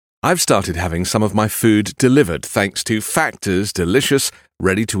I've started having some of my food delivered thanks to Factor's delicious,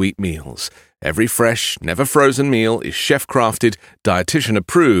 ready-to-eat meals. Every fresh, never frozen meal is chef-crafted, dietitian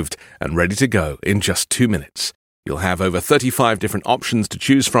approved, and ready to go in just 2 minutes. You'll have over 35 different options to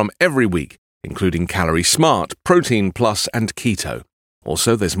choose from every week, including Calorie Smart, Protein Plus, and Keto.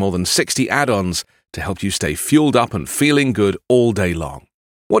 Also, there's more than 60 add-ons to help you stay fueled up and feeling good all day long.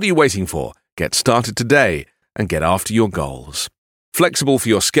 What are you waiting for? Get started today and get after your goals. Flexible for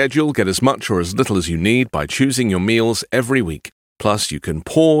your schedule, get as much or as little as you need by choosing your meals every week. Plus, you can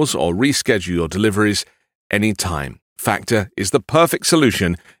pause or reschedule your deliveries anytime. Factor is the perfect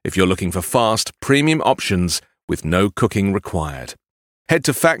solution if you're looking for fast, premium options with no cooking required. Head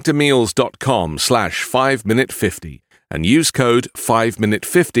to factormeals.com/5minute50 and use code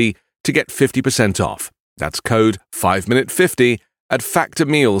 5minute50 to get 50% off. That's code 5minute50 at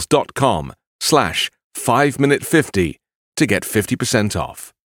factormeals.com/5minute50 to get 50%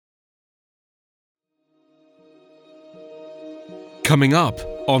 off. Coming up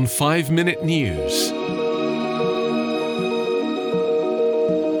on 5 Minute News.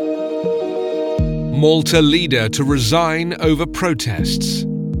 Malta leader to resign over protests.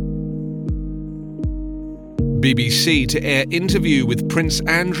 BBC to air interview with Prince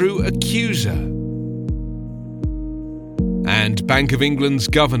Andrew accuser. And Bank of England's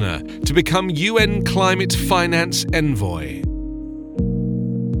governor to become UN climate finance envoy.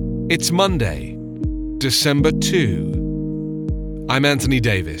 It's Monday, December 2. I'm Anthony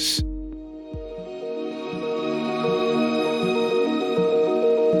Davis.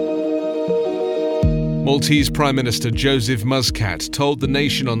 Maltese Prime Minister Joseph Muscat told the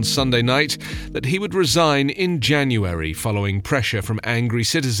nation on Sunday night that he would resign in January following pressure from angry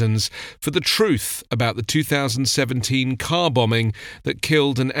citizens for the truth about the 2017 car bombing that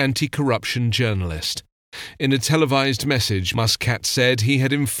killed an anti-corruption journalist. In a televised message, Muscat said he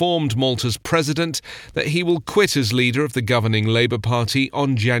had informed Malta's president that he will quit as leader of the governing Labour Party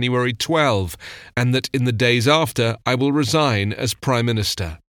on January 12, and that in the days after I will resign as Prime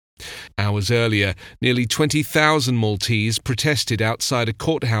Minister. Hours earlier, nearly 20,000 Maltese protested outside a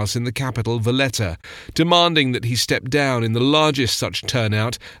courthouse in the capital, Valletta, demanding that he step down in the largest such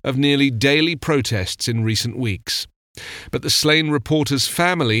turnout of nearly daily protests in recent weeks. But the slain reporter's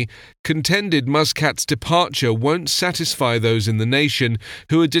family contended Muscat's departure won't satisfy those in the nation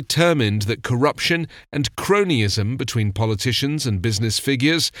who are determined that corruption and cronyism between politicians and business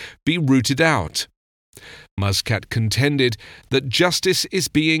figures be rooted out. Muscat contended that justice is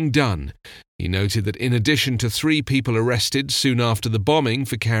being done. He noted that in addition to 3 people arrested soon after the bombing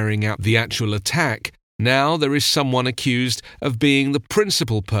for carrying out the actual attack, now there is someone accused of being the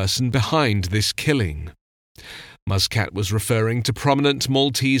principal person behind this killing. Muscat was referring to prominent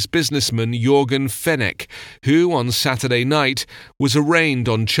Maltese businessman Yorgen Fenech, who on Saturday night was arraigned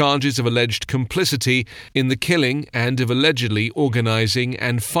on charges of alleged complicity in the killing and of allegedly organising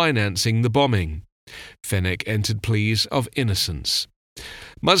and financing the bombing. Fenech entered pleas of innocence.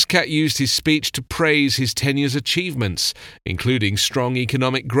 Muscat used his speech to praise his tenure's achievements, including strong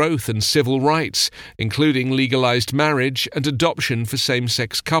economic growth and civil rights, including legalised marriage and adoption for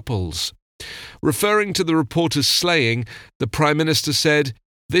same-sex couples. Referring to the reporter's slaying, the Prime Minister said,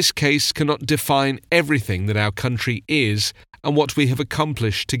 "This case cannot define everything that our country is and what we have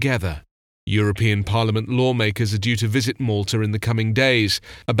accomplished together." European Parliament lawmakers are due to visit Malta in the coming days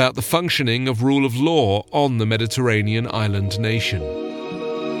about the functioning of rule of law on the Mediterranean island nation.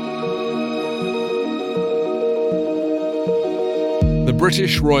 The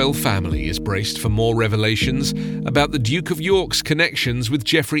British royal family is braced for more revelations about the Duke of York's connections with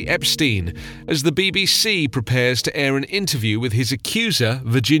Jeffrey Epstein as the BBC prepares to air an interview with his accuser,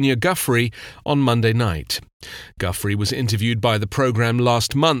 Virginia Giuffre, on Monday night. Giuffre was interviewed by the programme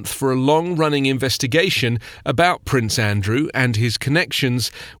last month for a long-running investigation about Prince Andrew and his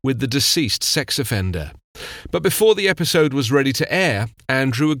connections with the deceased sex offender. But before the episode was ready to air,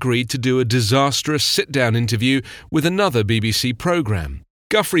 Andrew agreed to do a disastrous sit-down interview with another BBC programme.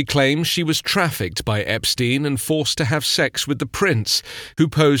 Giuffre claims she was trafficked by Epstein and forced to have sex with the prince, who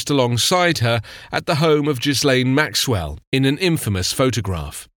posed alongside her at the home of Ghislaine Maxwell in an infamous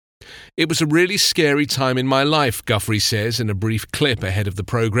photograph. "It was a really scary time in my life," Giuffre says in a brief clip ahead of the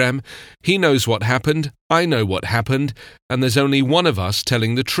programme. "He knows what happened, I know what happened, and there's only one of us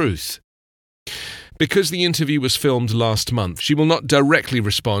telling the truth." Because the interview was filmed last month, she will not directly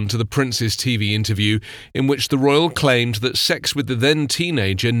respond to the Prince's TV interview in which the royal claimed that sex with the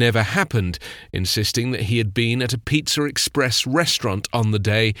then-teenager never happened, insisting that he had been at a Pizza Express restaurant on the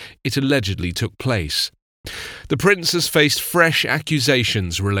day it allegedly took place. The prince has faced fresh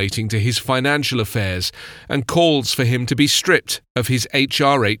accusations relating to his financial affairs and calls for him to be stripped of his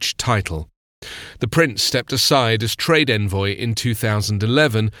HRH title. The prince stepped aside as trade envoy in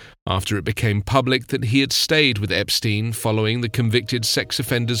 2011 after it became public that he had stayed with Epstein following the convicted sex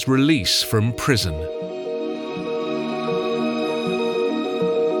offender's release from prison.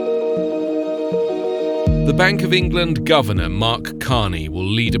 The Bank of England Governor Mark Carney will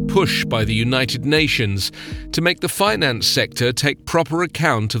lead a push by the United Nations to make the finance sector take proper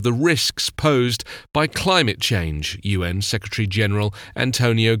account of the risks posed by climate change, UN Secretary-General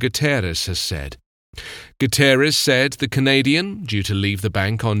Antonio Guterres has said. Guterres said the Canadian, due to leave the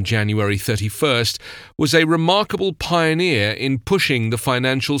bank on January 31st, was a remarkable pioneer in pushing the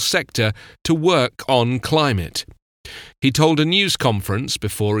financial sector to work on climate. He told a news conference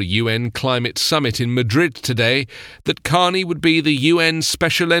before a UN climate summit in Madrid today that Carney would be the UN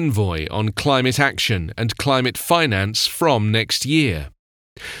Special Envoy on climate action and climate finance from next year.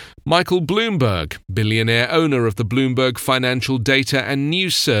 Michael Bloomberg, billionaire owner of the Bloomberg Financial Data and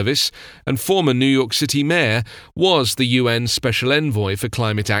News Service and former New York City mayor, was the UN Special Envoy for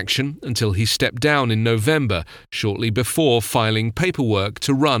climate action until he stepped down in November, shortly before filing paperwork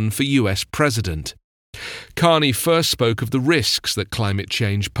to run for US president. Carney first spoke of the risks that climate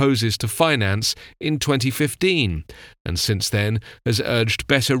change poses to finance in 2015, and since then has urged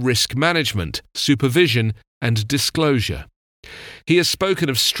better risk management, supervision, and disclosure. He has spoken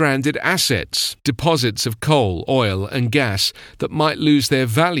of stranded assets, deposits of coal, oil, and gas that might lose their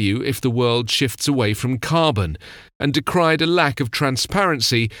value if the world shifts away from carbon, and decried a lack of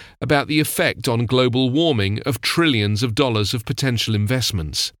transparency about the effect on global warming of trillions of dollars of potential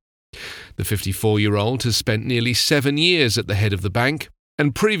investments. The 54-year-old has spent nearly 7 years at the head of the bank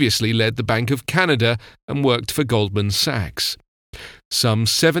and previously led the Bank of Canada and worked for Goldman Sachs. Some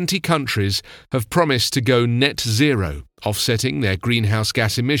 70 countries have promised to go net zero, offsetting their greenhouse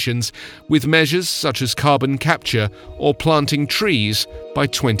gas emissions with measures such as carbon capture or planting trees by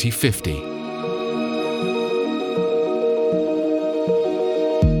 2050.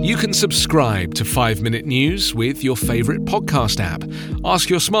 You can subscribe to 5 Minute News with your favourite podcast app. Ask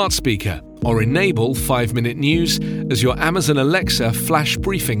your smart speaker or enable 5 Minute News as your Amazon Alexa flash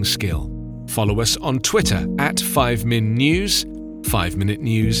briefing skill. Follow us on Twitter at 5MinNews. 5 Minute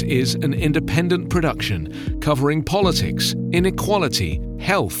News is an independent production covering politics, inequality,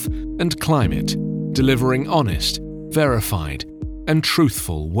 health, and climate, delivering honest, verified, and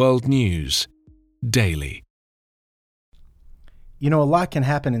truthful world news daily. You know, a lot can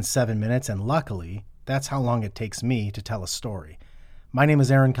happen in 7 minutes, and luckily, that's how long it takes me to tell a story. My name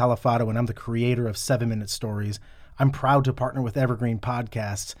is Aaron Califato, and I'm the creator of 7 Minute Stories. I'm proud to partner with Evergreen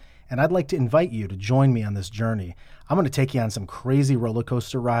Podcasts, and I'd like to invite you to join me on this journey. I'm going to take you on some crazy roller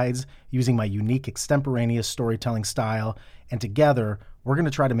coaster rides using my unique extemporaneous storytelling style, and together, we're going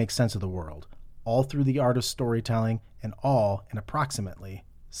to try to make sense of the world, all through the art of storytelling, and all in approximately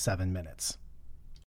 7 minutes.